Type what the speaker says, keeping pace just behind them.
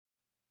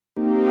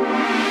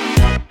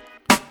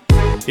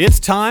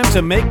It's time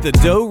to make the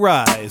dough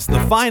rise,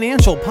 the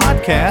financial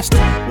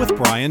podcast with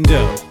Brian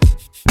Doe.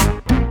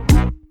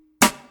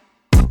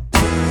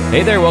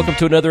 Hey there, welcome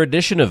to another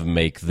edition of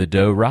Make the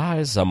Dough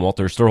Rise. I'm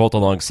Walter Storholt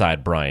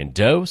alongside Brian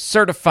Doe,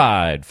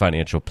 certified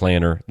financial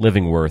planner,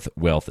 Livingworth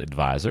Wealth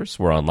Advisors.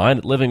 We're online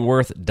at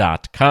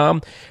livingworth.com.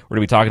 We're going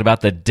to be talking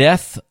about the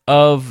death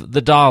of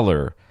the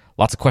dollar.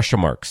 Lots of question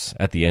marks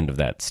at the end of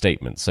that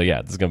statement. So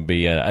yeah, this is going to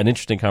be an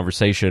interesting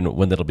conversation,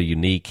 one that'll be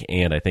unique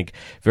and I think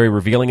very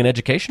revealing and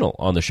educational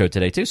on the show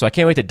today too. So I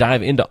can't wait to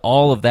dive into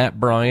all of that,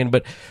 Brian.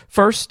 But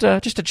first,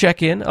 just to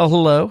check in,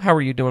 hello, how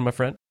are you doing, my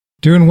friend?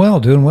 Doing well.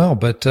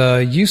 But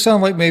you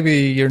sound like maybe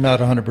you're not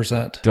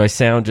 100%. Do I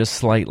sound just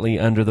slightly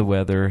under the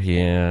weather?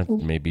 Yeah,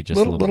 maybe just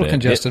a little bit.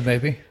 Congested,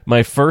 maybe.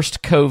 My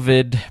first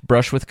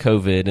brush with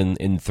COVID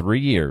in 3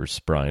 years,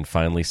 Brian,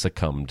 finally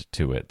succumbed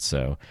to it.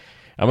 So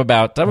I'm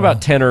about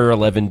 10 or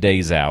 11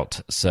 days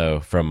out, so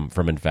from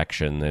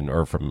infection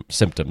or from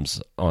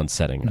symptoms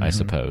onsetting, I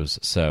suppose.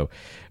 So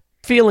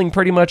feeling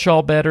pretty much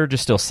all better,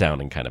 just still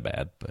sounding kind of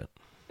bad. But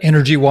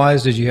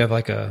energy-wise, did you have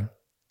like a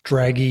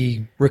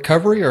draggy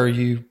recovery, or are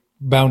you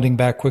bounding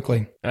back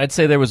quickly? I'd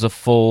say there was a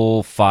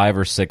full 5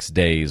 or 6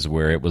 days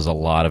where it was a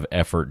lot of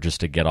effort just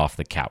to get off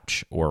the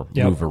couch or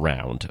move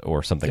around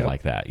or something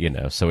like that,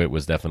 So it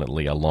was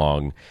definitely a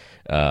long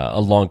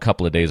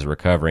couple of days of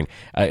recovering.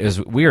 It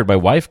was weird. My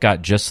wife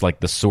got just like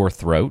the sore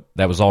throat.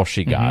 That was all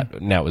she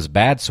got. Now, it was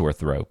bad sore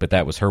throat, but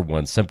that was her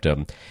one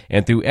symptom.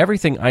 And through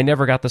everything, I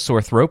never got the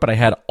sore throat, but I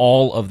had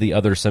all of the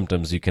other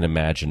symptoms you can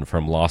imagine,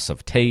 from loss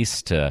of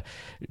taste to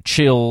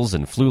chills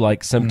and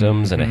flu-like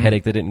symptoms and a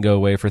headache that didn't go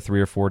away for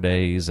 3 or 4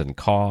 days and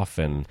cough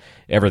and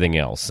everything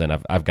else. And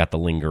I've got the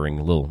lingering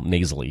little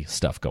nasally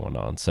stuff going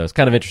on. So it's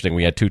kind of interesting.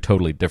 We had two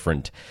totally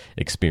different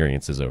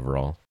experiences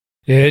overall.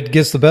 It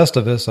gets the best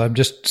of us. I'm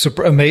just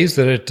amazed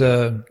that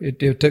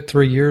it took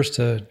 3 years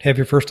to have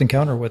your first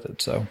encounter with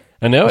it. So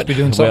I know must be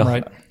doing something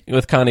right.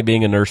 With Connie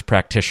being a nurse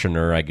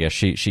practitioner, I guess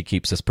she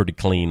keeps us pretty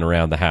clean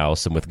around the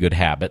house and with good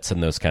habits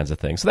and those kinds of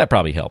things. So that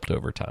probably helped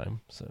over time.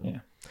 So yeah.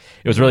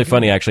 It was really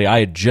funny, actually. I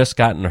had just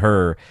gotten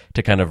her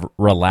to kind of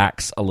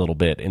relax a little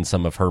bit in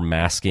some of her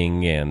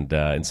masking and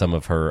in some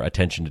of her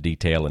attention to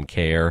detail and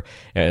care,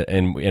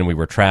 and we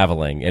were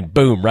traveling, and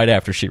boom, right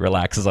after she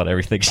relaxes on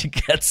everything, she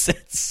gets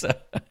it. So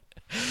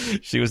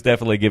she was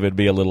definitely giving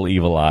me a little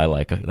evil eye,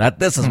 like, that.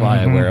 This is why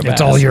I wear a mask.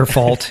 It's all your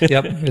fault.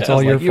 Yep, it's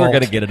all your fault. You were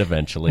going to get it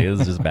eventually. It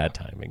was just bad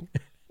timing.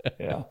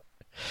 Yeah.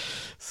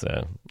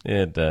 So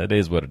it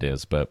is what it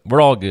is, but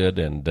we're all good,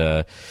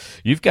 and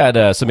you've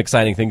got some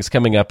exciting things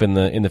coming up in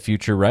the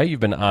future, right? You've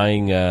been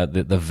eyeing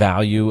the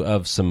value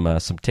of some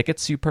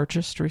tickets you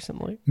purchased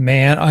recently.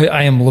 Man,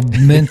 I am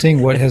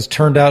lamenting what has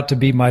turned out to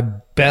be my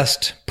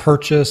best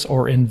purchase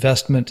or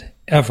investment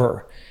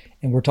ever,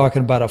 and we're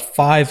talking about a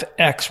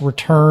 5x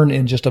return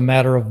in just a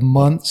matter of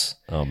months.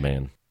 Oh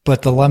man!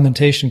 But the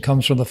lamentation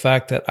comes from the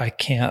fact that I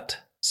can't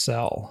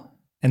sell.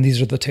 And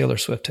these are the Taylor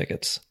Swift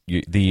tickets.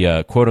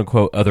 The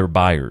quote-unquote other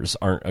buyers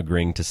aren't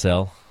agreeing to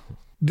sell?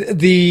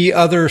 The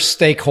other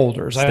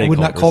stakeholders. I would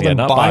not call them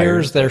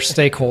buyers. They're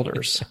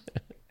stakeholders.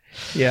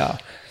 Yeah.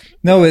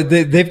 No,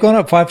 they've gone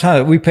up 5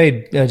 times. We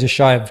paid just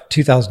shy of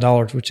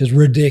 $2,000, which is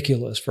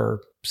ridiculous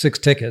for 6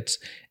 tickets.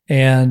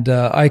 And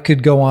I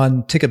could go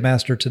on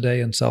Ticketmaster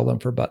today and sell them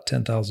for about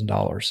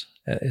 $10,000.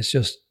 It's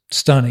just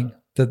stunning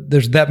that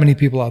there's that many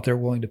people out there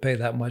willing to pay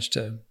that much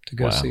to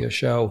go see a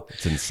show.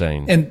 It's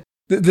insane. And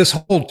this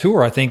whole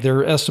tour, I think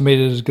they're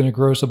estimated is going to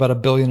gross about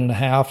 $1.5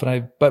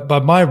 billion. But by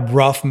my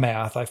rough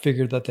math, I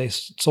figured that they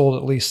sold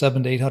at least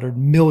 700 to 800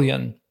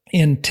 million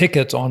in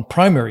tickets on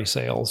primary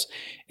sales.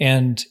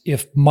 And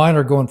if mine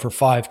are going for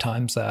 5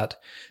 times that,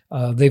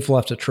 they've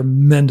left a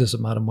tremendous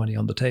amount of money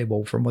on the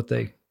table from what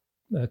they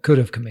could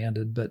have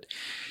commanded. But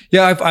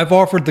yeah, I've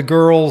offered the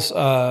girls,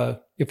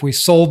 if we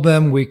sold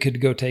them, we could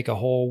go take a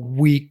whole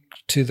week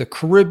to the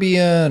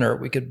Caribbean, or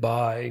we could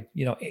buy,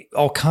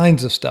 all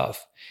kinds of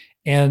stuff.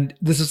 And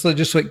this is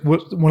just like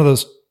one of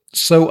those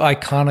so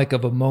iconic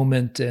of a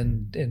moment,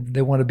 and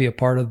they want to be a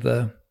part of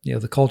the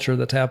the culture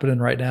that's happening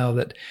right now.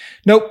 That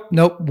nope,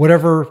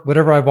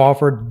 whatever I've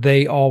offered,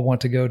 they all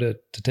want to go to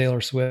Taylor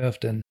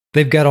Swift, and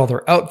they've got all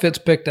their outfits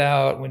picked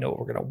out. We know what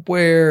we're going to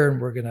wear, and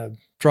we're going to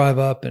drive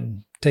up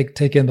and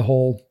take in the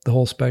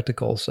whole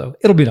spectacle. So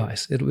it'll be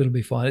nice. It'll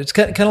be fun. It's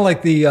kind of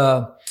like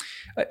the.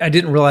 I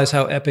didn't realize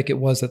how epic it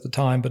was at the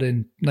time, but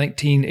in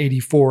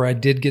 1984, I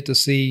did get to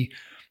see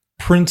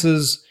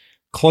Prince's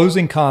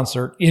closing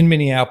concert in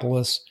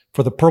Minneapolis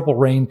for the Purple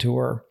Rain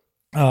tour.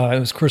 It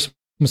was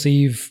Christmas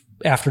Eve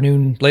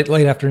afternoon, late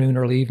afternoon,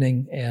 early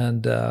evening,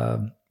 and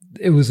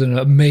it was an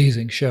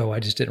amazing show. I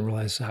just didn't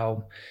realize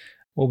how,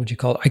 what would you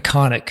call it,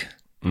 iconic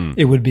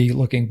it would be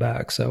looking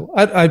back. So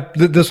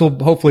this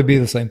will hopefully be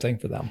the same thing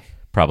for them.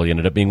 Probably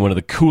ended up being one of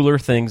the cooler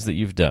things that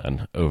you've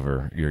done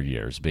over your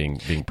years being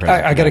present.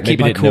 I got to keep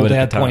my cool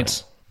dad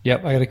points.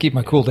 Yep, I got to keep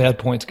my cool dad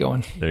points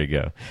going. There you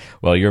go.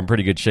 Well, you're in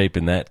pretty good shape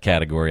in that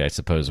category, I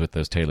suppose, with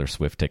those Taylor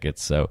Swift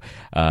tickets. So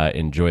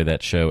enjoy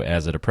that show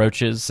as it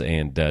approaches,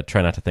 and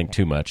try not to think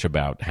too much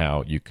about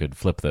how you could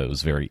flip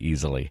those very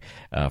easily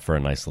for a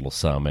nice little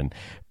sum. And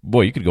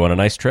boy, you could go on a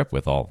nice trip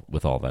with all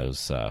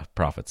those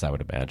profits, I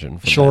would imagine.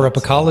 Shore up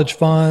a college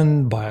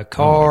fund, buy a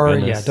car.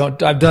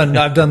 I've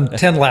done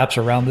 10 laps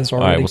around this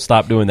already. All right, we'll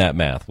stop doing that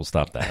math. We'll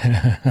stop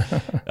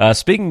that.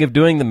 Speaking of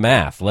doing the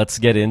math, let's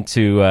get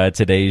into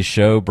today's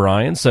show,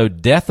 Brian. So,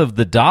 death of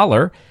the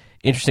dollar,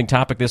 interesting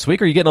topic this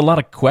week. Are you getting a lot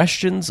of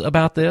questions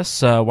about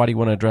this? Why do you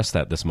want to address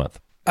that this month?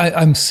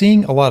 I'm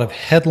seeing a lot of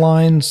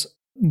headlines,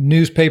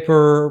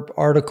 newspaper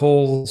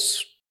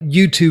articles,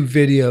 YouTube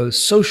videos,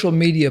 social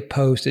media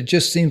posts. It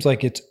just seems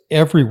like it's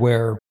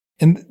everywhere.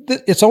 And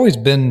it's always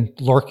been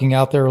lurking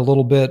out there a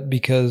little bit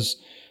because,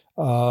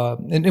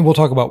 and we'll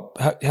talk about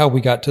how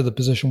we got to the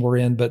position we're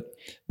in, but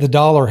the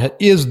dollar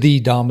is the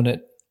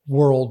dominant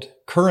world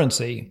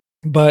currency.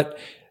 But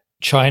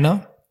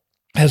China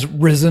has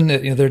risen.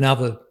 They're now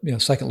the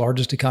second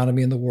largest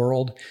economy in the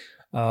world.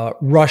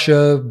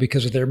 Russia,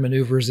 because of their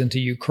maneuvers into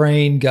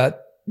Ukraine, got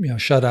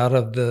shut out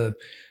of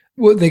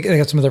they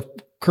got some of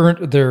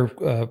their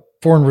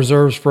foreign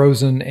reserves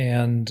frozen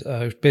and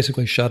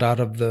basically shut out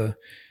of the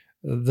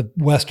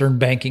Western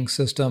banking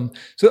system.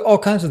 So all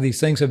kinds of these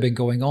things have been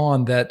going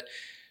on that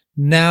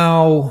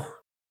now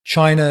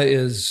China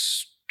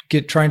is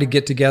trying to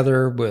get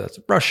together with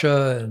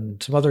Russia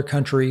and some other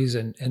countries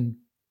and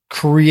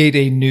create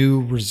a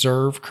new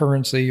reserve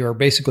currency, or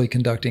basically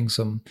conducting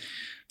some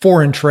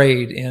foreign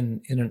trade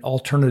in an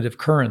alternative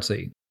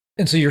currency.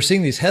 And so you're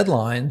seeing these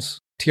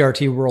headlines,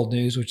 TRT World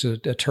News, which is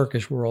a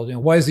Turkish world.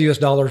 Why is the U.S.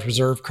 dollar's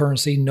reserve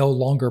currency no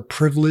longer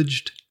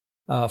privileged?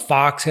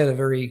 Fox had a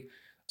very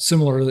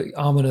similarly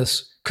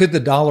ominous, could the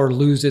dollar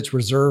lose its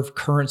reserve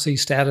currency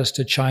status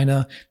to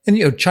China?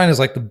 And, China's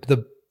like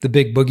the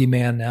big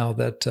boogeyman now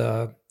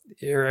that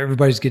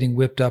everybody's getting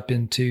whipped up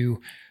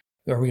into,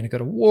 are we going to go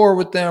to war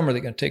with them? Are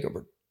they going to take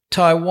over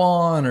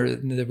Taiwan? Or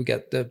we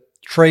got the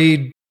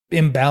trade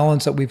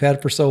imbalance that we've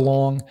had for so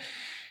long.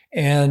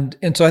 And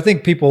so I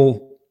think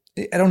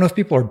I don't know if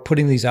people are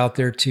putting these out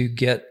there to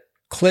get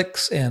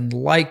clicks and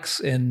likes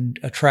and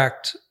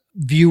attract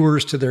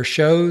viewers to their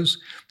shows,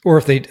 or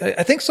if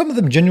I think some of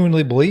them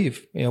genuinely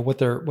believe, what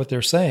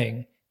they're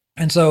saying.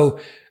 And so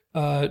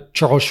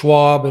Charles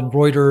Schwab and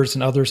Reuters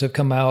and others have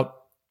come out.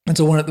 And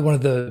so one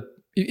of the,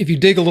 if you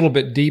dig a little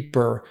bit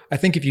deeper, I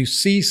think if you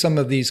see some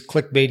of these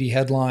clickbaity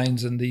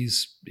headlines and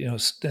these,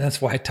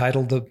 that's why I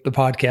titled the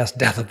podcast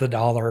 "Death of the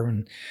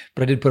Dollar,"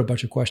 but I did put a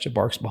bunch of question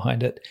marks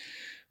behind it.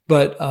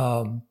 But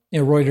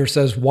Reuters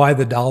says why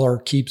the dollar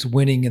keeps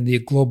winning in the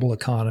global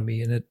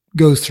economy, and it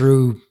goes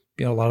through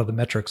a lot of the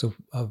metrics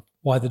of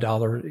why the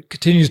dollar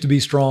continues to be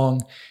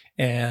strong.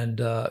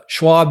 And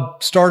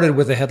Schwab started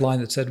with a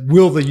headline that said,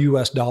 "Will the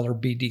U.S. dollar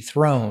be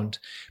dethroned?"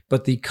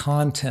 But the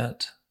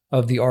content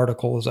of the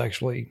article is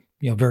actually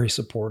very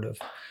supportive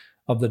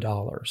of the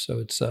dollar. So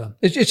it's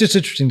just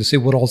interesting to see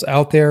what all's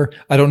out there.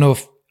 I don't know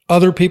if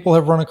other people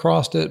have run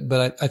across it,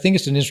 but I think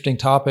it's an interesting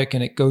topic,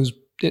 and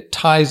it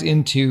ties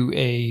into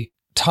a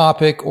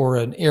topic or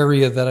an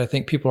area that I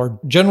think people are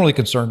generally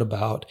concerned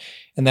about,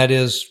 and that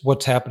is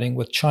what's happening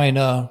with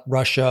China,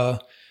 Russia,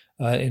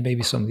 and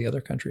maybe some of the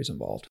other countries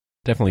involved.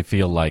 Definitely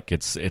feel like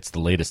it's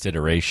the latest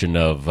iteration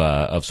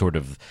of sort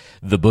of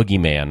the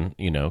boogeyman,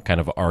 kind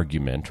of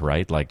argument,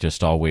 right? Like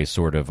just always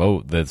sort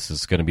of, this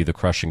is going to be the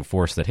crushing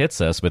force that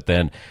hits us. But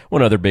then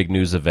when other big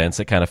news events,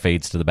 it kind of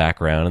fades to the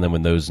background. And then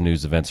when those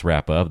news events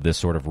wrap up, this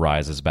sort of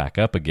rises back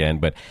up again.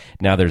 But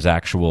now there's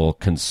actual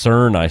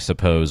concern, I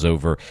suppose,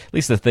 over, at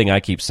least the thing I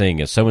keep seeing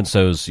is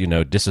so-and-so's,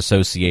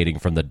 disassociating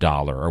from the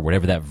dollar or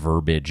whatever that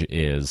verbiage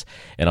is.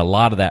 And a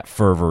lot of that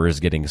fervor is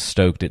getting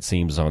stoked, it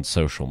seems, on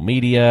social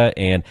media.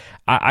 And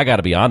I got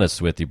to be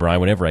honest with you,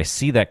 Brian, whenever I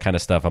see that kind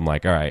of stuff, I'm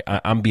like, all right,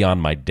 I'm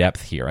beyond my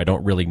depth here. I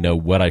don't really know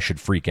what I should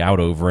freak out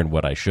over and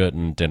what I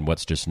shouldn't and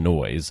what's just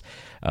noise.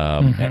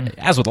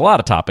 As with a lot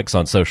of topics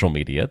on social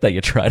media that you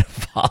try to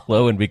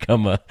follow and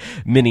become a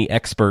mini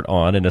expert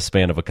on in a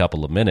span of a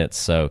couple of minutes.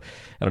 So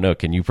I don't know,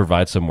 can you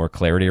provide some more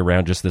clarity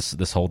around just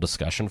this whole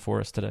discussion for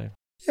us today?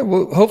 Yeah,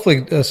 well,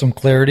 hopefully some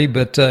clarity.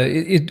 But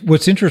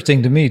what's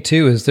interesting to me,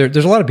 too, is there's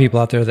a lot of people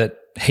out there that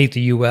hate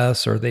the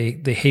U.S. or they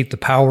hate the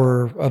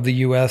power of the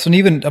U.S. and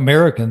even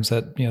Americans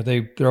that,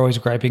 they're always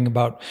griping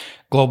about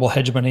global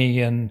hegemony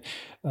and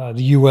the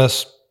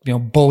U.S.,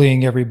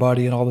 bullying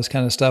everybody and all this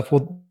kind of stuff.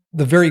 Well,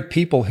 the very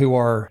people who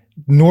are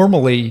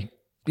normally,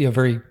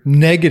 very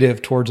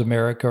negative towards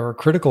America or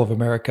critical of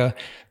America,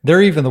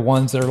 they're even the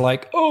ones that are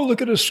like, oh,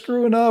 look at us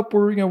screwing up.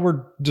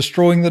 We're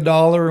destroying the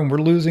dollar and we're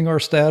losing our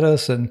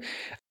status.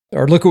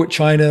 Or look at what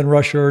China and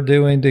Russia are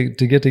doing to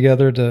get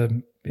together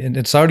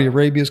and Saudi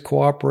Arabia is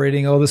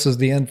cooperating. Oh, this is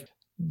the end.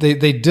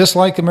 They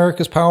dislike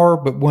America's power,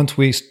 but once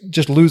we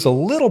just lose a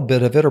little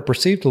bit of it or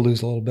perceive to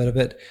lose a little bit of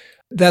it,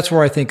 that's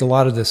where I think a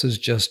lot of this is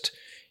just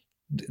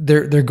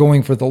they're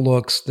going for the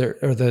looks,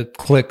 or the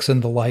clicks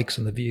and the likes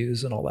and the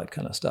views and all that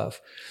kind of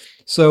stuff.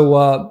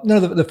 So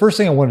the first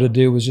thing I wanted to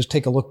do was just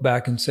take a look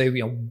back and say,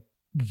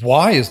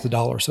 why is the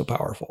dollar so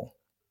powerful?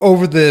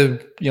 Over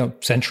the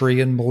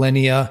century and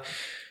millennia,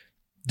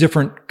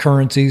 different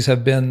currencies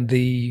have been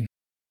the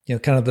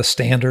kind of the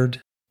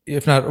standard,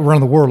 if not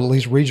around the world, at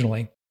least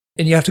regionally.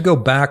 And you have to go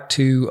back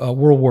to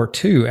World War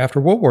II.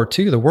 After World War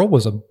II, the world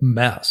was a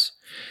mess.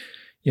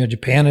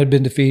 Japan had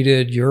been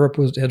defeated. Europe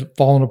had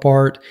fallen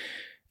apart.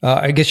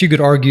 I guess you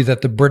could argue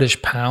that the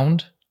British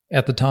pound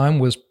at the time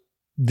was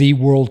the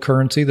world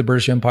currency. The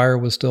British Empire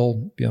was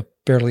still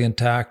fairly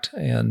intact,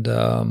 and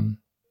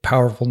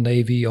powerful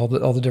navy, all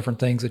the different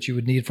things that you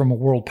would need from a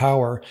world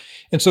power.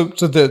 And so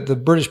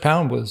the British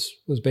pound was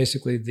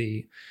basically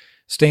the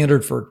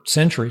standard for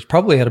centuries.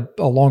 Probably had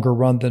a longer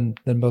run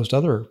than most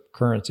other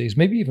currencies.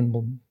 Maybe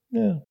even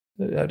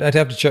I'd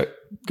have to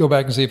go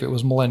back and see if it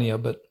was millennia,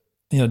 but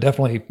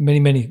definitely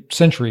many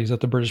centuries that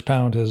the British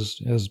pound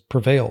has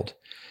prevailed.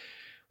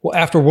 Well,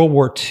 after World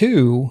War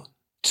II,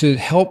 to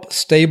help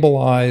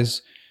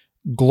stabilize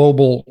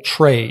global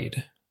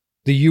trade,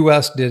 the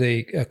U.S. did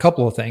a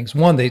couple of things.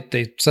 One,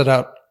 they set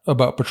out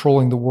about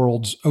patrolling the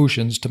world's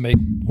oceans to make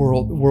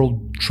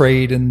world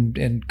trade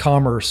and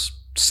commerce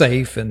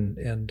safe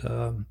and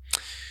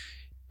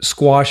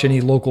squash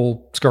any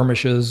local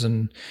skirmishes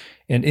and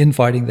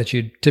infighting that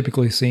you'd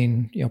typically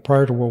seen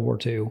prior to World War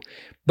II.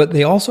 But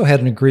they also had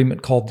an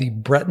agreement called the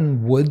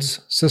Bretton Woods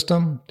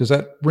system. Does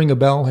that ring a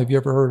bell? Have you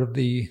ever heard of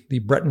the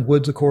Bretton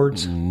Woods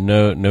Accords?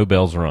 No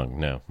bells rung.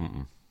 No.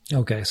 Mm-mm.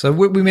 Okay, so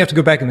we may have to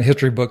go back in the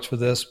history books for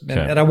this,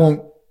 and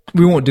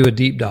we won't do a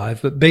deep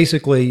dive. But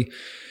basically,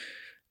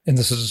 and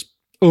this is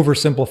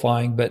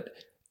oversimplifying, but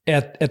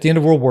at the end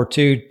of World War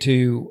II,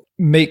 to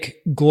make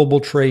global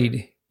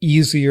trade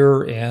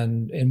easier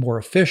and more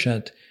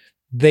efficient,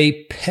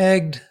 they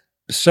pegged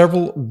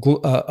several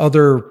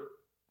other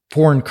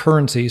foreign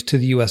currencies to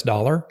the U.S.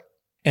 dollar,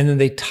 and then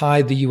they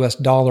tied the U.S.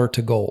 dollar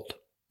to gold.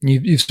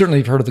 You've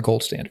certainly heard of the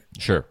gold standard.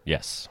 Sure.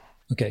 Yes.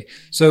 Okay.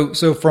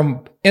 So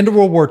from end of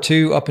World War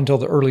II up until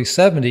the early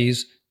 70s,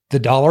 the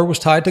dollar was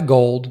tied to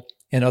gold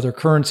and other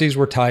currencies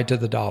were tied to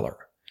the dollar.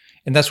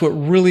 And that's what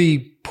really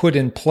put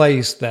in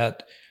place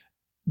that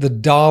the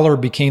dollar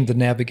became the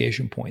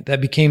navigation point.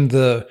 That became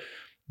the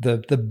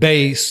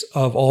base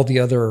of all the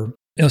other,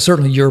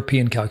 certainly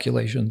European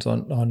calculations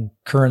on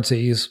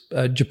currencies.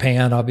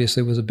 Japan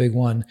obviously was a big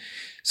one.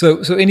 So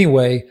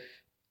anyway,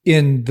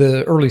 in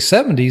the early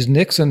 70s,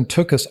 Nixon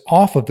took us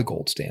off of the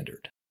gold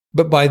standard.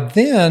 But by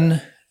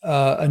then,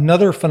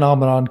 another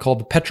phenomenon called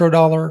the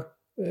petrodollar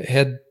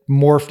had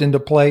morphed into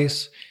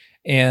place.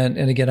 And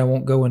again, I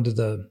won't go into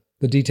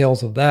the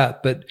details of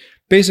that, but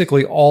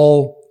basically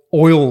all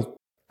oil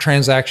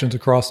transactions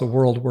across the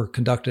world were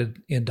conducted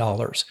in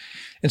dollars.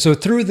 And so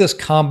through this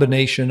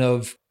combination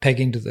of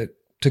pegging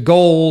to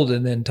gold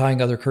and then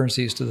tying other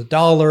currencies to the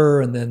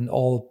dollar and then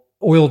all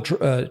oil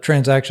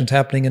transactions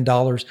happening in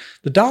dollars,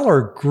 the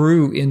dollar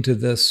grew into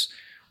this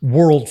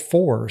world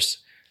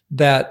force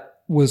that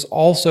was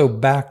also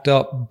backed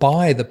up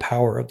by the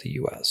power of the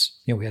U.S.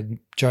 We had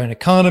giant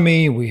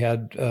economy, we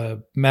had a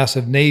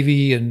massive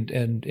navy and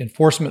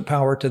enforcement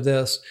power to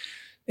this.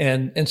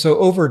 And so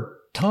over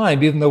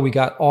time, even though we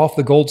got off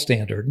the gold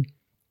standard,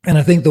 and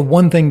I think the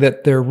one thing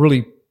that they're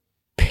really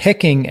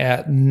picking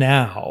at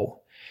now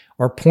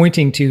or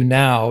pointing to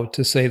now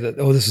to say that,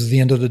 this is the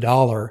end of the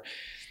dollar,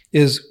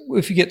 is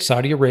if you get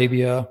Saudi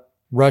Arabia,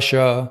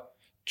 Russia,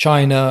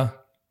 China,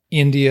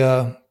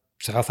 India,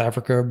 South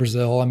Africa,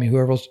 Brazil,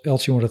 whoever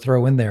else you want to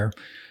throw in there,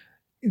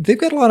 they've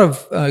got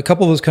a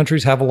couple of those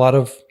countries have a lot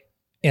of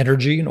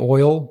energy and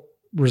oil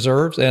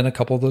reserves, and a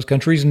couple of those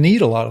countries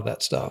need a lot of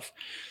that stuff.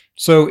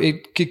 So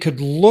it could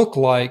look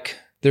like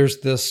there's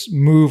this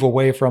move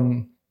away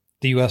from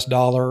the US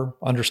dollar.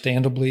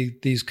 Understandably,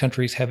 these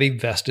countries have a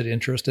vested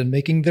interest in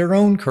making their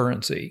own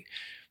currency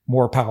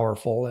more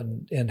powerful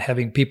and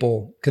having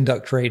people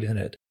conduct trade in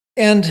it.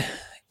 And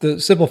the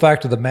simple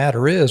fact of the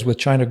matter is, with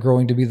China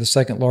growing to be the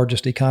second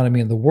largest economy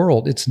in the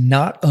world, it's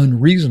not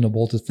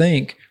unreasonable to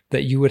think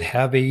that you would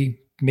have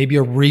maybe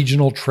a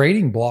regional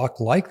trading bloc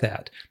like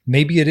that.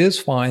 Maybe it is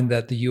fine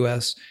that the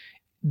U.S.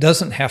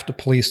 doesn't have to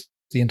police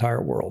the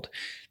entire world,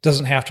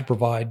 doesn't have to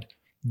provide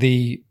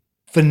the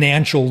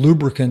financial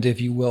lubricant,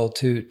 if you will,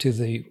 to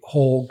the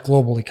whole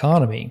global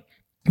economy.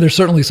 There's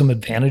certainly some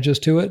advantages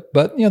to it,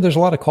 but there's a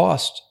lot of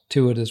cost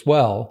to it as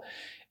well.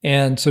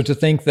 And so to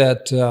think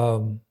that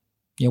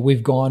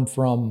we've gone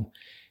from,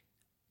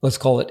 let's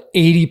call it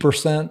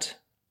 80%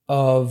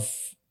 of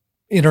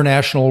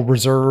international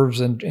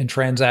reserves and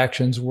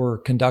transactions were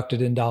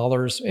conducted in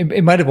dollars.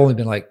 It might have only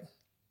been like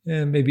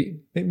maybe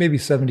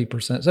 70%,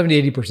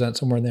 70-80%,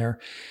 somewhere in there.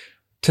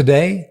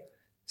 Today,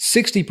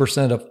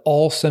 60% of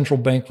all central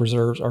bank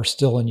reserves are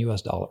still in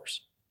US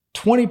dollars.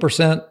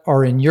 20%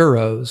 are in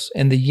euros,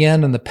 and the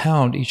yen and the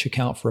pound each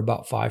account for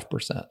about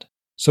 5%.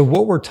 So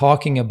what we're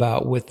talking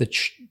about with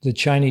the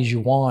Chinese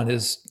yuan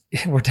is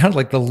we're down to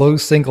like the low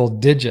single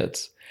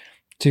digits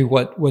to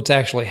what's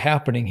actually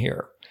happening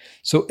here.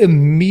 So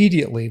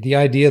immediately the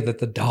idea that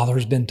the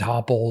dollar's been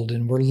toppled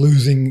and we're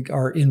losing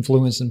our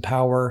influence and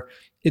power,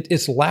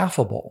 it's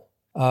laughable.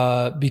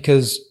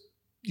 because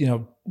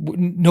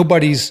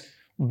nobody's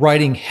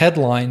writing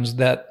headlines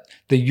that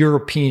the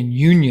European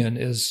Union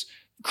is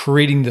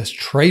creating this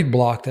trade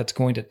bloc that's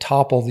going to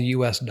topple the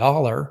U.S.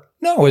 dollar.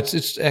 No,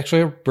 it's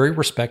actually a very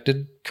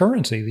respected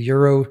currency. The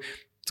euro,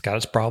 it's got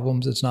its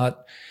problems. It's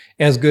not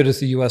as good as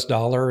the U.S.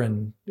 dollar,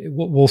 and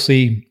we'll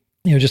see,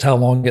 just how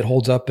long it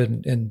holds up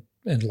and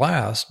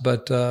lasts.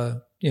 But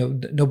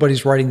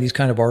nobody's writing these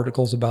kind of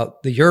articles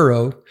about the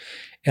euro,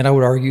 and I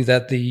would argue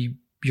that the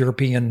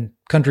European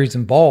countries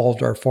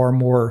involved are far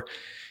more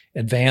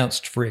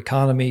advanced, free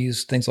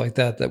economies, things like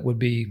that, that would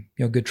be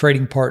good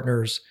trading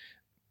partners,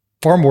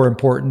 far more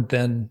important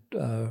than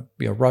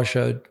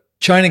Russia.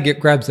 China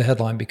grabs the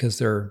headline because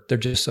they're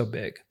just so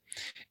big.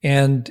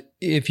 And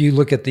if you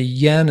look at the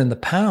yen and the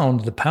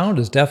pound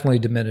has definitely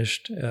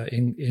diminished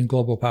in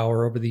global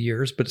power over the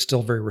years, but it's still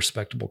a very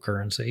respectable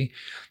currency.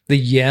 The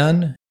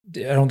yen,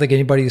 I don't think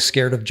anybody is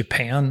scared of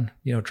Japan,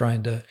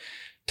 trying to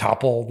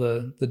topple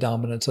the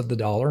dominance of the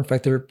dollar. In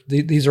fact,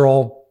 these are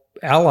all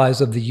allies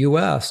of the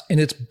U.S., and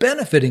it's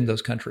benefiting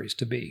those countries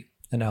to be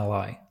an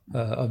ally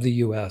of the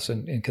U.S.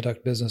 and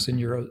conduct business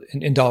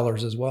in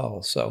dollars as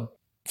well. So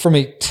from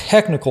a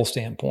technical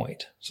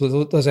standpoint, so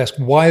let's ask,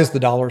 why is the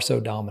dollar so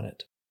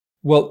dominant?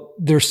 Well,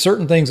 there's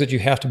certain things that you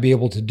have to be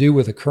able to do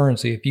with a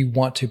currency if you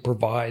want to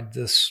provide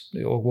this,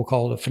 we'll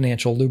call it a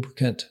financial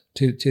lubricant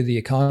to the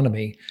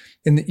economy.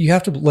 And you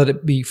have to let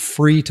it be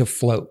free to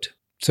float.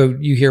 So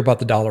you hear about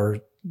the dollar,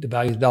 the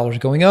value of the dollar is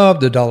going up,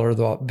 the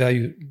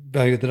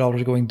value of the dollar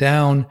is going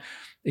down,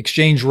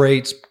 exchange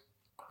rates,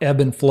 ebb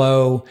and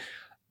flow.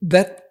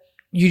 That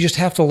you just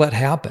have to let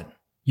happen.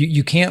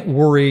 You can't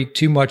worry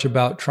too much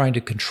about trying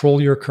to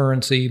control your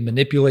currency,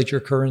 manipulate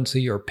your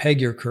currency, or peg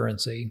your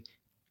currency.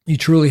 You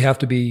truly have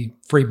to be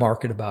free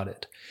market about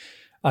it.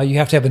 You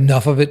have to have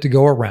enough of it to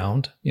go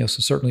around. So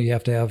certainly you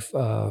have to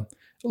have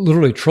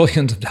literally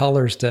trillions of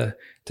dollars to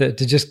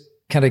just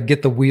kind of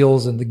get the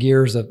wheels and the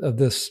gears of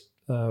this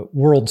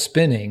world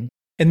spinning.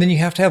 And then you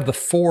have to have the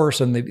force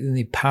and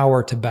the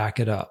power to back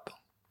it up.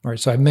 All right.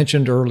 So I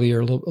mentioned earlier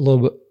a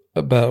little bit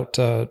about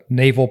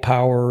naval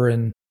power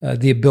and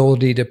the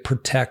ability to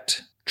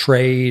protect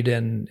trade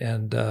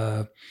and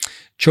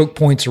choke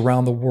points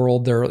around the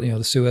world. There,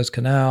 the Suez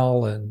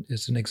Canal, and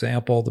is an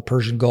example, the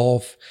Persian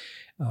Gulf,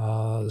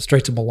 the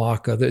Straits of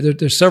Malacca.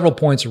 There's several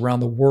points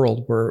around the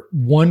world where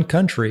one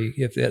country,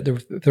 if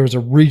there was a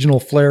regional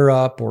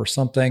flare-up or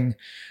something,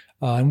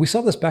 and we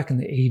saw this back in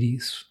the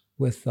 80s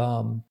with,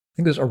 I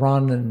think it was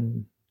Iran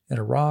and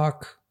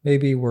Iraq,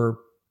 maybe were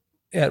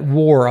at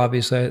war,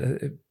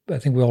 obviously. I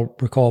think we all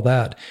recall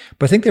that.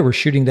 But I think they were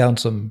shooting down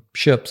some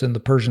ships in the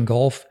Persian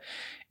Gulf,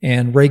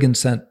 and Reagan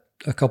sent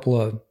a couple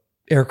of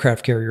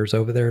aircraft carriers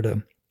over there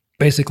to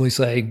basically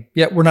say,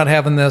 yeah, we're not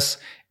having this.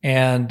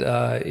 And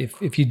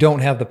if you don't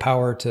have the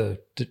power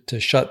to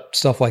shut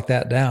stuff like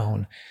that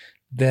down,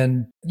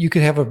 then you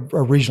could have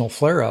a regional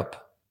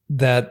flare-up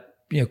that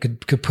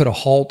could put a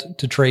halt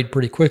to trade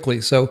pretty quickly.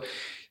 So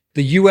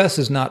the U.S.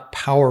 is not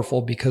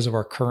powerful because of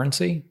our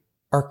currency.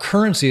 Our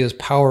currency is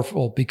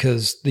powerful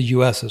because the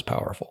U.S. is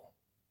powerful.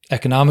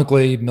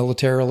 Economically,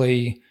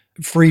 militarily,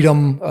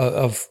 freedom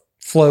of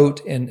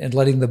float and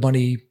letting the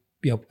money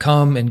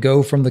come and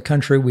go from the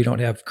country. We don't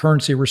have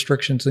currency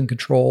restrictions and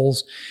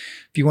controls.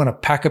 If you want to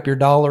pack up your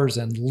dollars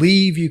and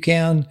leave, you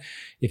can.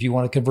 If you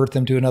want to convert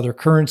them to another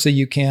currency,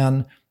 you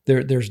can.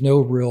 There's no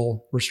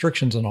real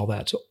restrictions on all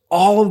that. So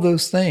all of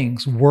those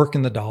things work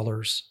in the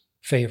dollar's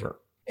favor.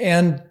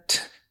 And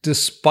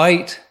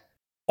despite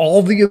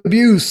all the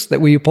abuse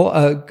that we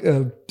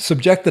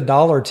subject the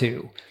dollar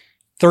to,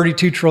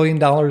 $32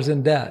 trillion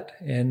in debt.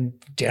 And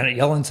Janet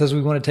Yellen says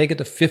we want to take it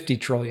to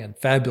 $50 trillion.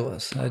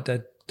 Fabulous. I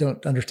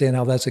don't understand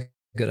how that's a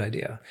good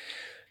idea.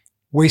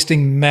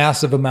 Wasting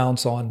massive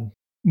amounts on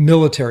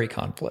military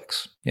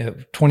conflicts.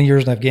 20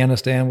 years in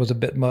Afghanistan was a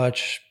bit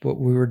much. What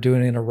we were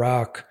doing in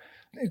Iraq,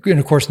 and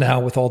of course now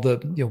with all the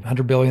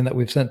 $100 billion that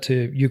we've sent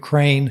to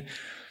Ukraine,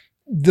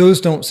 those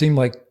don't seem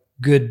like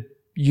good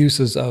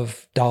uses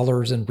of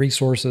dollars and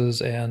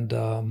resources. And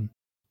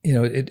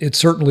it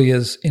certainly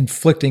is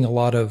inflicting a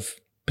lot of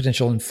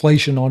potential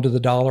inflation onto the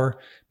dollar.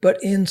 But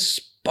in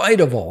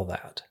spite of all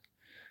that,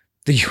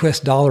 the US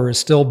dollar is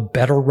still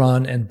better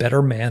run and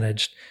better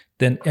managed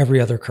than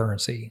every other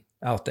currency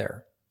out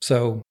there.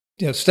 So,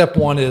 step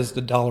one is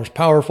the dollar's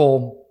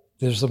powerful.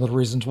 There's some of the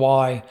reasons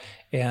why.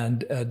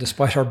 And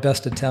despite our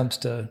best attempts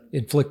to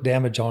inflict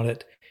damage on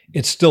it,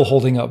 it's still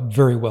holding up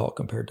very well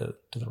compared to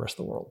the rest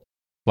of the world.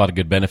 A lot of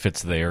good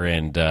benefits there,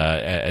 and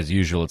as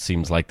usual, it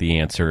seems like the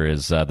answer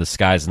is the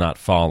sky's not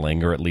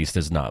falling, or at least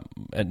is not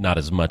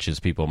as much as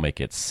people make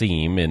it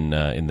seem in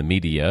the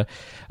media.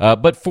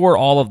 But for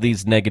all of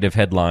these negative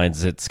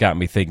headlines, it's got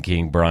me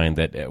thinking, Brian,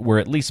 that we're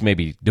at least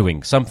maybe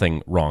doing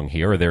something wrong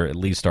here, or there at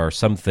least are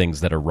some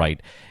things that are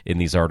right in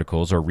these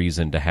articles, or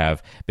reason to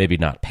have maybe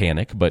not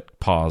panic, but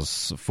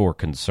pause for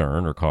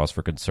concern or cause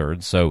for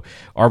concern. So,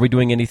 are we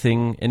doing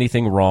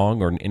anything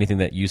wrong, or anything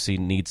that you see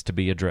needs to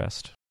be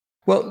addressed?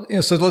 Well,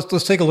 so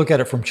let's take a look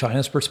at it from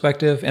China's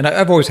perspective. And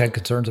I've always had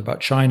concerns about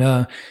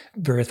China,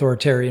 very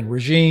authoritarian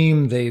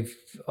regime. They've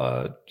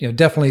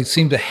definitely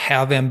seem to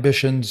have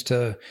ambitions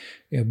to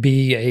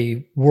be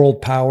a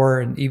world power,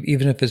 and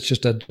even if it's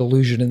just a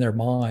delusion in their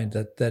mind,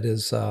 that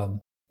is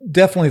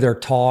definitely their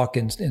talk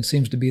and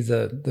seems to be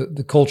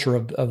the culture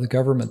of the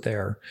government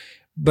there.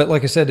 But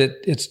like I said,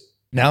 it's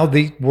now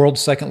the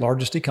world's second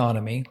largest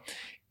economy,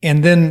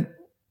 and then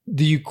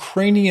the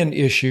Ukrainian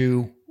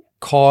issue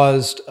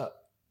caused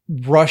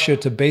Russia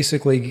to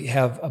basically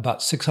have about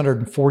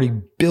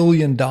 $640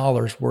 billion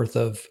worth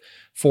of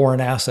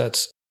foreign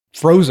assets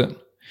frozen.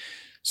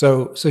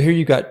 So here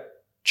you got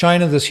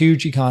China, this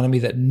huge economy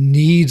that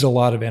needs a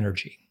lot of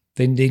energy.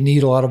 They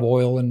need a lot of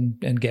oil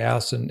and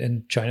gas,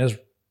 and China's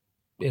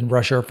and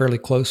Russia are fairly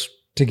close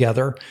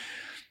together.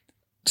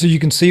 So you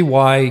can see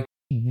why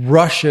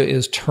Russia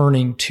is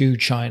turning to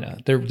China.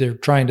 They're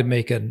trying to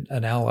make an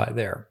ally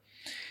there.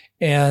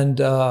 And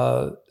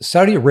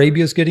Saudi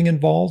Arabia is getting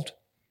involved.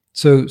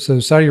 So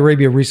Saudi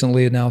Arabia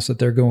recently announced that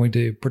they're going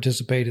to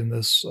participate in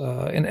this.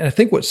 And I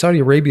think what Saudi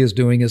Arabia is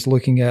doing is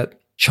looking at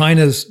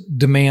China's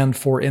demand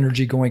for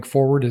energy going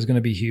forward is going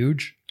to be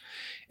huge.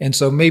 And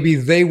so maybe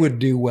they would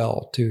do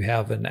well to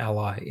have an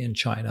ally in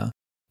China.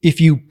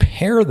 If you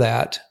pair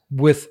that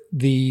with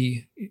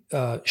the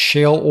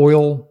shale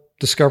oil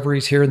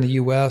discoveries here in the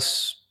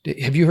U.S.,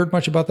 have you heard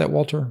much about that,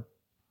 Walter?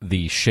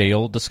 The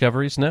shale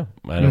discoveries? No,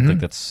 I don't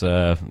think that's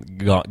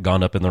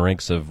gone up in the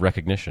ranks of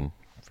recognition.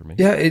 Me.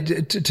 Yeah,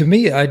 to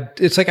me,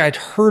 it's like I'd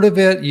heard of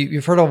it.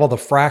 You've heard of all the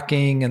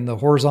fracking and the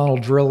horizontal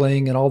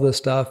drilling and all this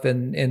stuff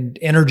and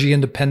energy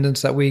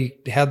independence that we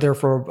had there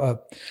for a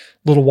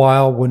little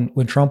while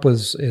when Trump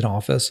was in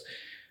office.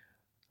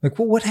 Like,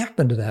 well, what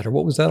happened to that, or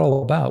what was that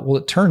all about? Well,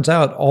 it turns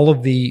out all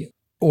of the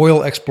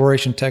oil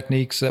exploration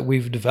techniques that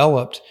we've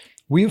developed,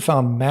 we have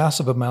found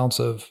massive amounts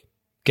of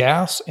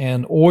gas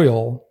and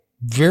oil,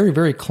 very,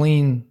 very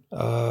clean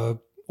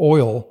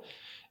oil,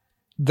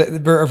 that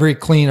very, very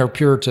clean or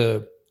pure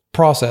to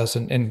process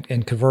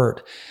and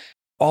convert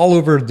all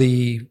over up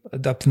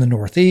in the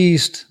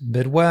Northeast,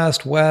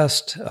 Midwest,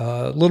 West,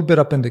 a little bit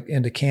up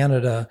into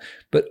Canada,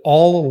 but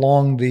all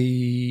along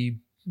the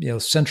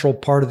central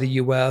part of the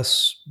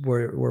U.S.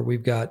 where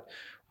we've got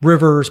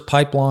rivers,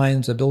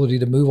 pipelines, ability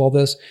to move all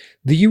this.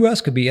 The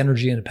U.S. could be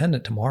energy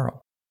independent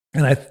tomorrow.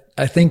 And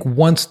I think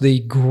once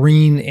the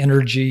green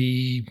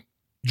energy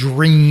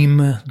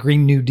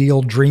Green New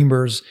Deal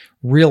dreamers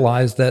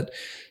realize that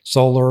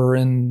solar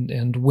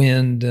and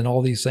wind and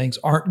all these things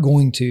aren't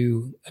going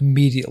to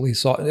immediately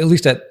solve, at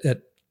least at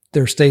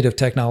their state of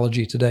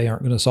technology today,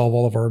 aren't going to solve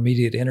all of our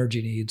immediate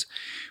energy needs.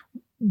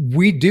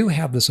 We do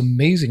have this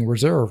amazing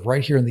reserve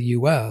right here in the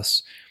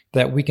U.S.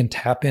 that we can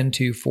tap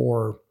into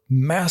for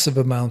massive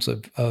amounts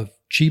of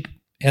cheap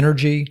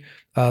energy.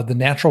 The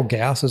natural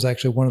gas is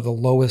actually one of the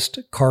lowest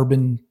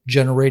carbon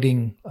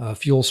generating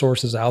fuel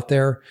sources out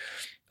there.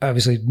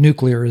 Obviously,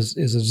 nuclear is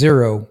a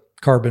zero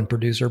carbon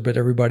producer, but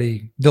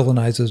everybody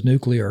villainizes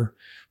nuclear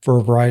for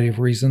a variety of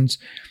reasons.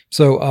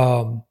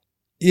 So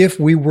if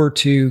we were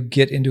to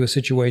get into a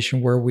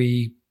situation where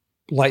we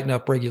lighten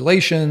up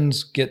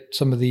regulations, get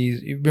some of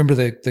these, remember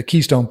the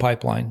Keystone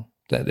Pipeline,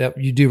 that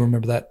you do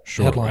remember that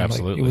headline?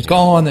 Absolutely. Like it was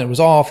gone, then it was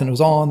off, and it was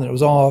on, then it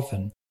was off.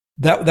 And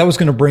that was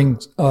going to bring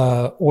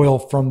oil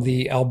from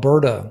the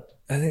Alberta,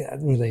 I think,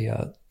 were they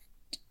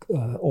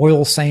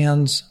oil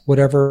sands,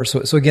 whatever.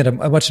 So again,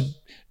 a much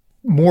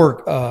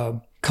more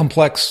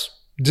complex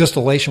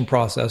distillation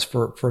process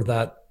for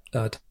that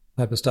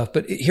type of stuff.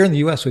 But here in the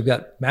U.S., we've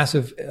got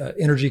massive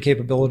energy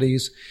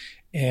capabilities,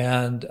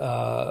 and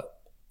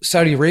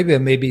Saudi Arabia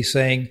may be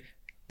saying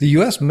the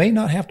U.S. may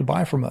not have to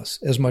buy from us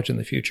as much in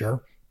the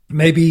future.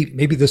 Maybe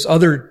this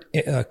other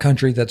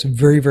country that's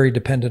very, very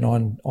dependent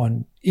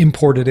on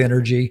imported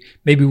energy,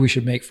 maybe we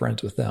should make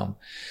friends with them.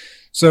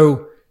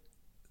 So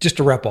just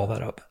to wrap all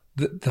that up,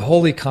 the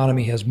whole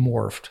economy has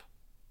morphed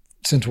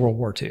since World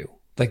War II.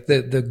 Like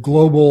the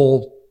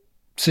global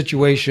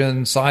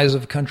situation, size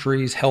of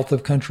countries, health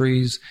of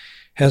countries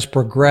has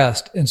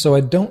progressed. And so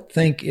I don't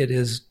think it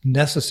is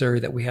necessary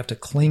that we have to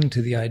cling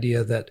to the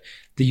idea that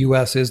the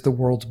U.S. is the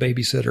world's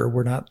babysitter.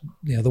 We're not,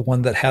 the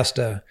one that has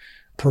to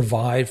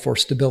provide for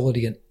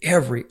stability in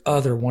every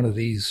other one of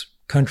these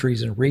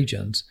countries and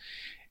regions.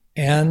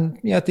 And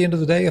at the end of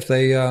the day, if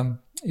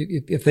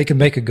they can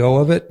make a go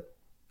of it,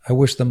 I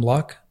wish them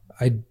luck.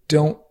 I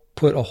don't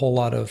put a whole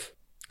lot of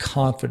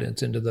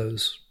confidence into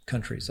those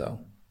countries, though.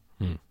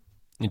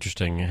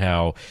 Interesting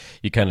how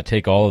you kind of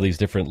take all of these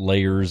different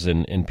layers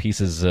and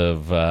pieces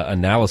of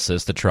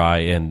analysis to try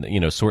and,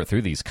 sort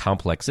through these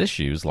complex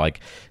issues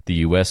like the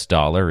U.S.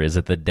 dollar. Is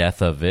it the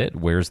death of it?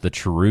 Where's the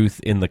truth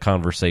in the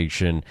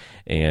conversation?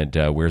 And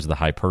where's the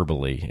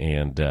hyperbole?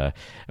 And a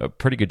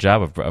pretty good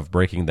job of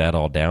breaking that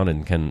all down,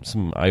 and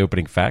some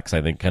eye-opening facts,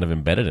 I think, kind of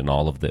embedded in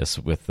all of this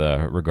with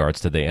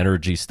regards to the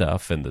energy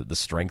stuff and the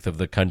strength of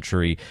the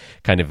country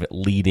kind of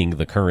leading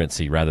the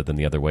currency rather than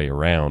the other way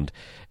around.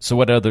 So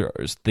what other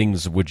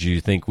things would you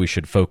think we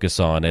should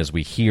focus on as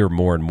we hear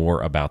more and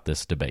more about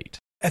this debate?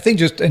 I think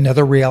just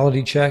another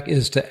reality check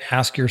is to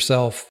ask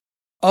yourself,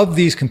 of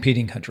these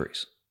competing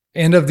countries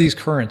and of these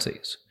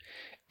currencies,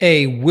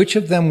 A, which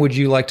of them would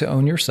you like to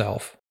own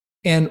yourself?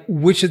 And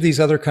which of these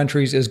other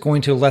countries is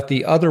going to let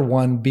the other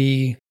one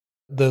be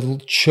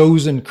the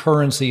chosen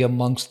currency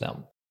amongst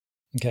them?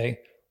 Okay.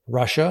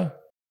 Russia.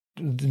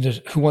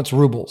 Who wants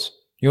rubles?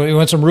 You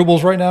want some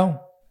rubles right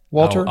now,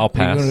 Walter? I'll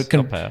pass. Want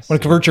to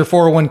convert your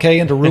 401k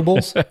into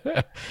rubles?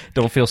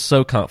 Don't feel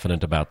so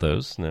confident about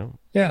those. No.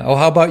 Yeah. Oh,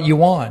 how about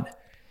yuan?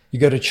 You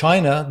go to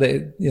China,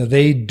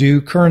 they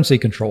do currency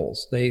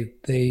controls.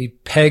 They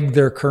peg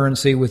their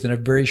currency within a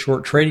very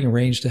short trading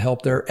range to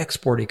help their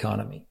export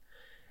economy.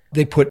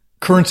 They put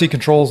currency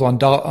controls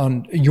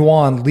on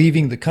yuan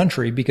leaving the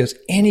country because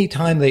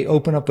anytime they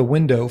open up the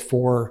window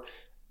for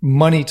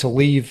money to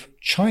leave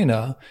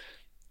China,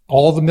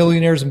 all the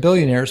millionaires and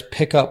billionaires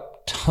pick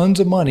up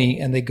tons of money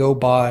and they go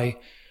buy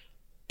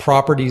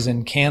properties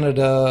in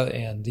Canada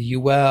and the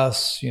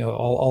US,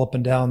 all up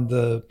and down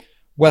the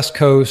West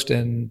Coast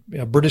and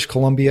British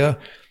Columbia.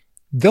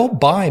 They'll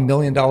buy $1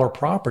 million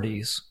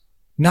properties,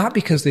 not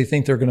because they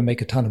think they're going to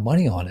make a ton of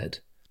money on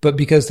it, but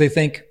because they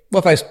think,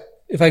 well,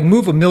 if I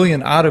move $1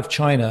 million out of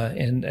China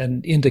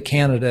and into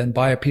Canada and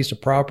buy a piece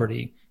of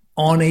property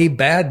on a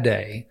bad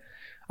day,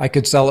 I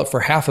could sell it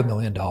for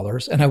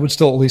 $500,000 and I would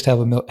still at least have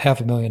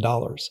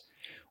 $500,000.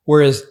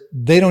 Whereas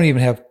they don't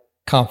even have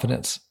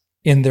confidence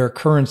in their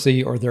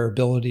currency or their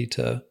ability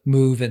to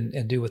move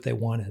and do what they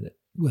want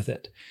with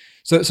it.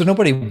 So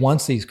nobody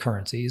wants these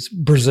currencies.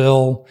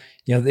 Brazil,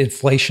 the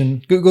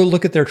inflation, go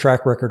look at their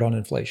track record on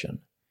inflation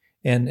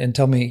and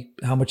tell me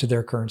how much of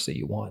their currency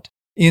you want.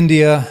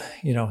 India,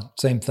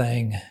 same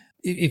thing.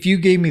 If you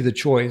gave me the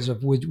choice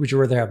of would you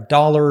rather have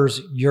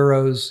dollars,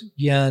 euros,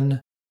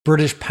 yen,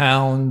 British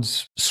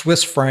pounds,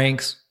 Swiss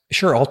francs,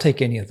 sure, I'll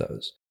take any of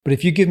those. But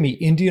if you give me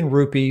Indian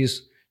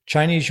rupees,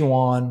 Chinese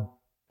yuan,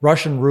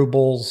 Russian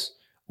rubles,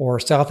 or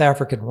South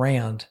African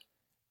rand,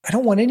 I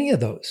don't want any of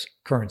those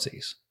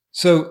currencies.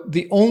 So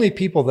the only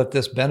people that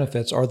this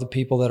benefits are the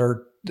people that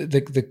are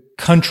the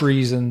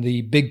countries and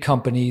the big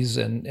companies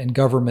and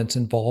governments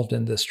involved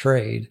in this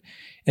trade.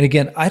 And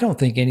again, I don't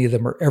think any of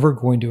them are ever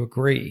going to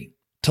agree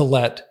to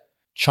let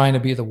China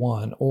be the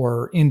one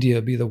or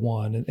India be the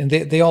one. And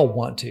they all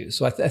want to.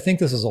 So I think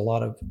this is a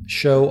lot of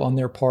show on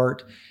their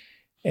part.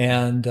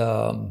 And,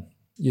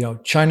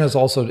 China's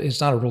also, it's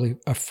not really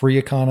a free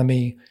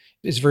economy.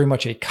 It's very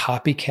much a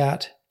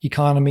copycat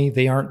economy.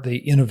 They aren't the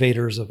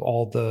innovators of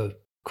all the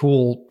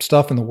cool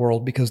stuff in the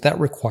world because that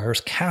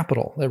requires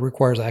capital. That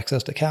requires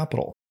access to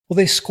capital. Well,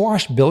 they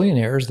squash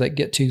billionaires that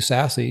get too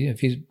sassy.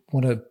 If you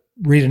want to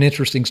read an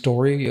interesting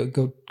story,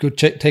 go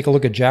take a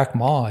look at Jack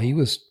Ma. He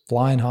was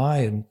flying high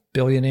and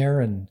billionaire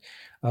and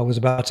was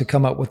about to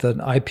come up with an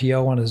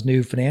IPO on his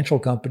new financial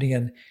company.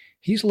 And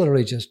he's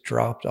literally just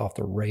dropped off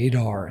the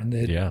radar and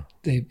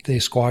they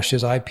squashed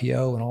his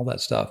IPO and all that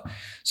stuff.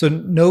 So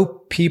no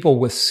people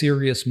with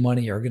serious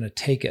money are going to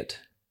take it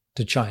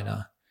to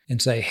China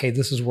and say, hey,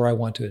 this is where I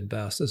want to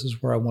invest. This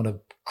is where I want to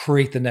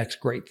create the next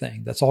great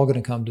thing. That's all going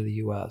to come to the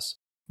US.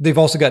 They've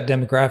also got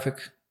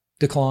demographic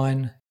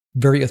decline,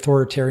 very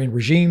authoritarian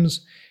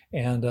regimes,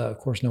 and of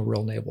course, no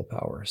real naval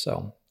power.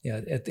 So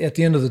yeah, at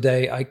the end of the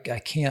day, I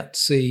can't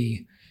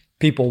see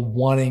people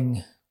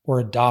wanting or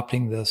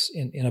adopting this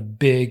in a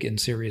big and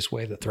serious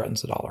way that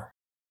threatens the dollar.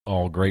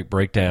 All great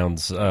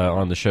breakdowns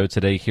on the show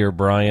today here,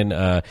 Brian.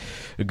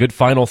 Good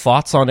final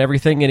thoughts on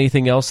everything.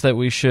 Anything else that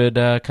we should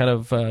kind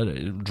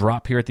of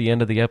drop here at the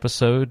end of the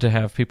episode to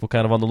have people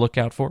kind of on the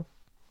lookout for?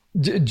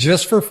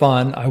 Just for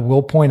fun, I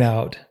will point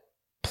out,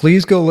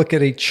 please go look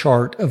at a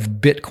chart of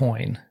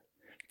Bitcoin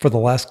for the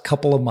last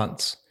couple of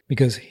months.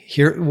 Because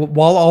here,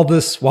 while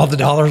the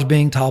dollar is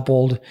being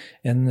toppled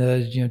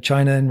and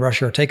China and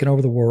Russia are taking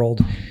over the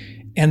world,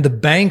 and the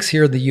banks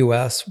here in the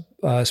U.S.,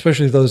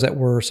 especially those that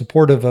were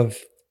supportive of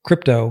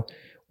crypto,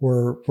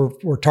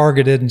 were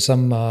targeted and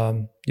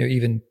some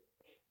even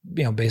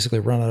basically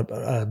run out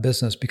of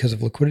business because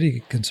of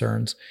liquidity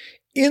concerns.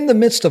 In the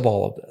midst of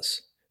all of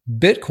this,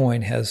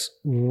 Bitcoin has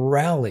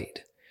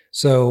rallied.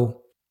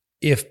 So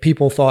if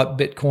people thought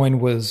Bitcoin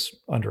was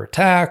under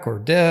attack or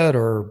dead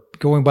or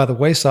going by the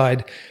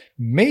wayside,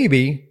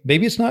 maybe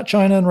it's not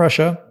China and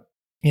Russia,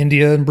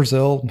 India and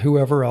Brazil, and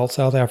whoever else,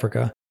 South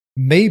Africa.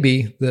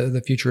 Maybe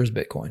the future is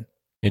Bitcoin.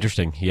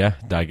 Interesting. Yeah.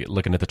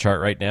 Looking at the chart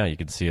right now, you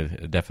can see a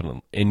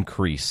definite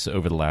increase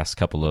over the last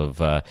couple of,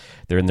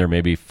 they're in their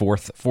maybe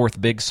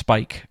fourth big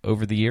spike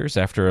over the years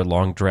after a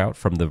long drought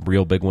from the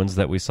real big ones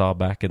that we saw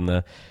back in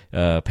the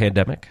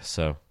pandemic.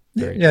 So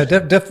yeah,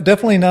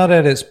 definitely not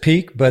at its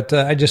peak, but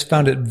I just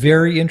found it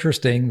very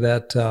interesting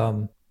that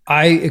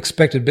I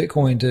expected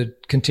Bitcoin to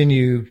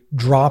continue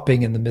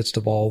dropping in the midst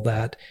of all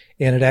that.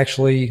 And it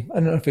actually,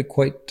 I don't know if it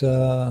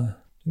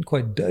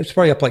it's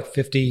probably up like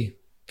 50%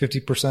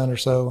 or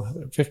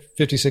so, 50,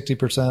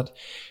 60%.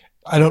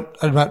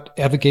 I'm not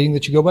advocating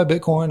that you go buy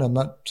Bitcoin. I'm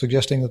not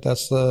suggesting that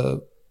that's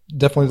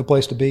definitely the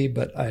place to be,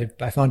 but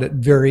I found it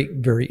very,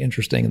 very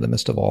interesting in the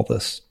midst of all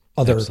this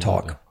other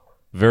talk.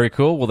 Very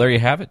cool. Well, there you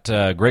have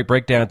it. Great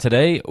breakdown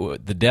today.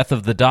 The death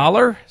of the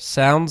dollar.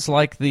 Sounds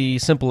like the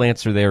simple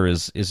answer there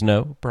is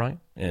no, Brian.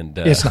 And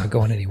it's not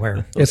going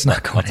anywhere. It's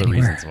not going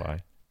anywhere. Lots of reasons why.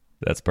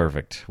 That's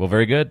perfect. Well,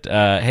 very good.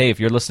 Hey, if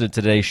you're listening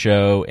to today's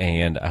show,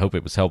 and I hope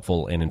it was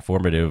helpful and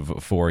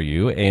informative for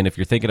you, and if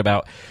you're thinking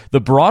about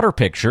the broader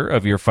picture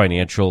of your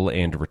financial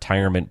and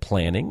retirement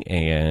planning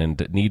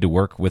and need to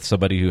work with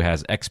somebody who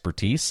has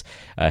expertise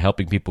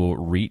helping people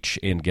reach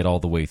and get all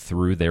the way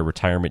through their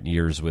retirement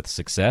years with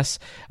success,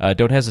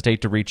 don't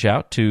hesitate to reach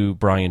out to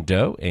Brian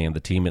Doe and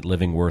the team at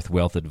Living Worth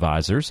Wealth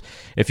Advisors.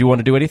 If you want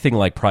to do anything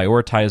like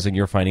prioritizing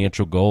your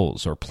financial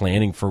goals or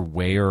planning for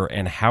where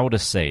and how to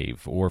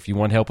save, or if you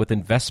want help with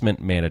investment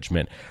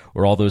management,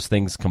 or all those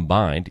things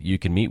combined, you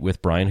can meet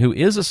with Brian, who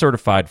is a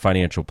certified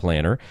financial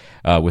planner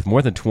with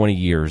more than 20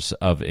 years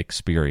of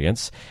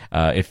experience.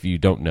 If you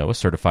don't know, a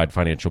certified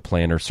financial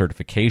planner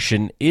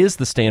certification is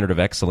the standard of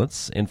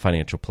excellence in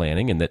financial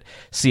planning, and that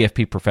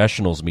CFP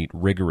professionals meet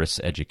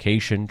rigorous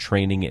education,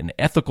 training, and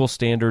ethical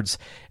standards,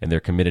 and they're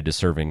committed to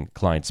serving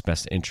clients'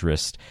 best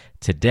interest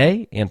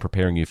today and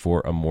preparing you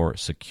for a more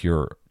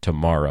secure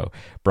tomorrow.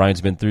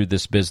 Brian's been through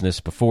this business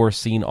before,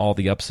 seen all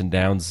the ups and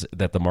downs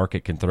that the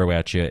market can throw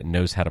at you, and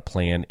knows how to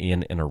plan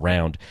in and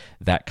around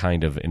that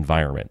kind of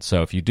environment.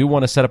 So if you do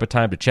want to set up a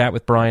time to chat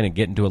with Brian and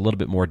get into a little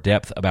bit more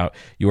depth about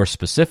your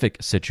specific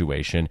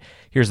situation,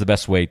 here's the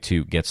best way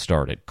to get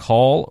started.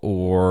 Call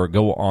or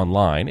go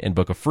online and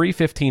book a free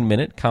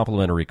 15-minute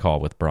complimentary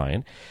call with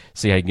Brian.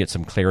 See how you can get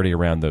some clarity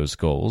around those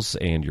goals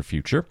and your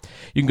future.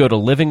 You can go to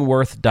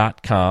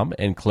livingworth.com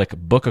and click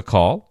book a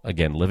call.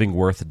 Again,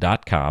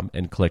 livingworth.com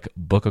and click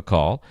book a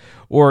call,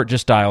 or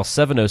just dial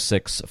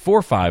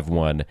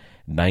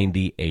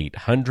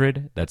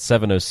 706-451-9800. That's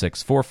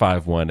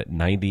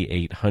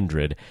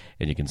 706-451-9800,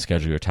 and you can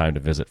schedule your time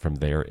to visit from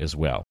there as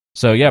well.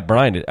 So yeah,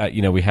 Brian,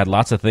 we had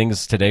lots of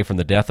things today, from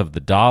the death of the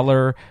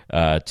dollar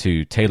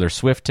to Taylor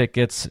Swift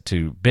tickets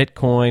to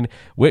Bitcoin.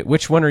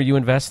 Which one are you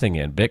investing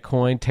in?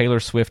 Bitcoin, Taylor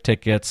Swift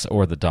tickets,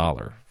 or the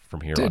dollar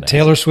from here on out?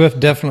 Taylor Swift,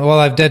 definitely. Well,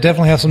 I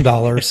definitely have some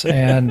dollars,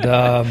 and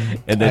and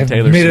then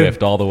Taylor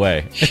Swift all the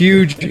way.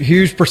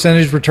 huge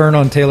percentage return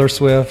on Taylor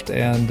Swift,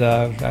 and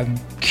I'm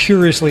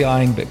curiously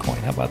eyeing Bitcoin.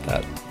 How about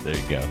that? There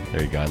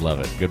you go. I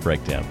love it. Good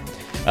breakdown.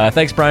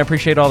 Thanks, Brian.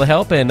 Appreciate all the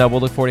help, and we'll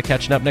look forward to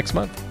catching up next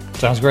month.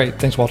 Sounds great.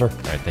 Thanks, Walter. All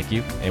right, thank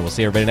you. And we'll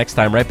see everybody next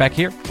time right back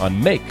here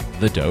on Make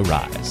the Dough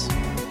Rise.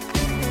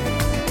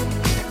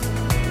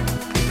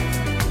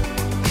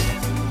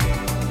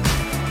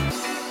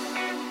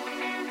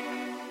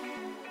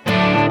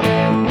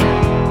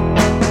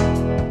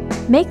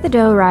 Make the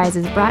Dough Rise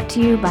is brought to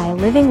you by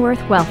Living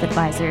Worth Wealth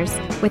Advisors,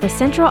 with a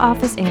central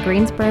office in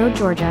Greensboro,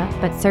 Georgia,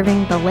 but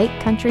serving the Lake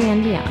Country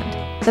and beyond.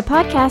 The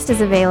podcast is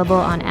available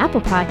on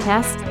Apple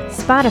Podcasts,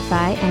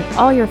 Spotify, and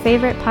all your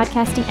favorite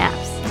podcasting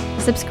apps.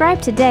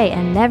 Subscribe today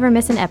and never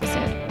miss an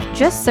episode.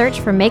 Just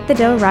search for Make the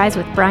Dough Rise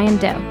with Brian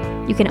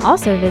Doe. You can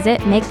also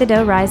visit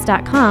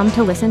MakeTheDoughRise.com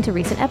to listen to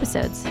recent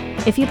episodes.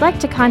 If you'd like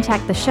to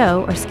contact the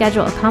show or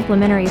schedule a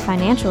complimentary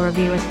financial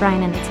review with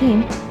Brian and the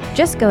team,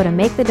 just go to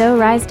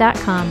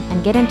MakeTheDoughRise.com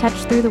and get in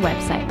touch through the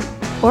website.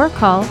 Or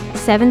call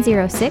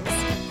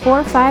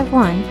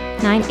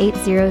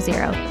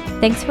 706-451-9800.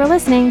 Thanks for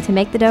listening to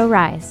Make the Dough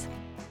Rise.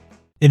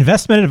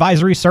 Investment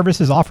advisory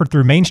services offered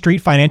through Main Street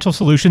Financial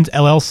Solutions,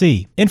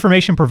 LLC.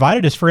 Information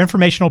provided is for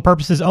informational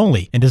purposes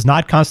only and does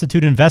not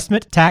constitute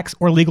investment, tax,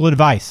 or legal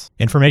advice.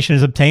 Information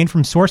is obtained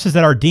from sources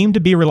that are deemed to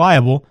be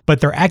reliable,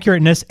 but their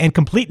accurateness and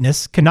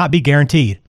completeness cannot be guaranteed.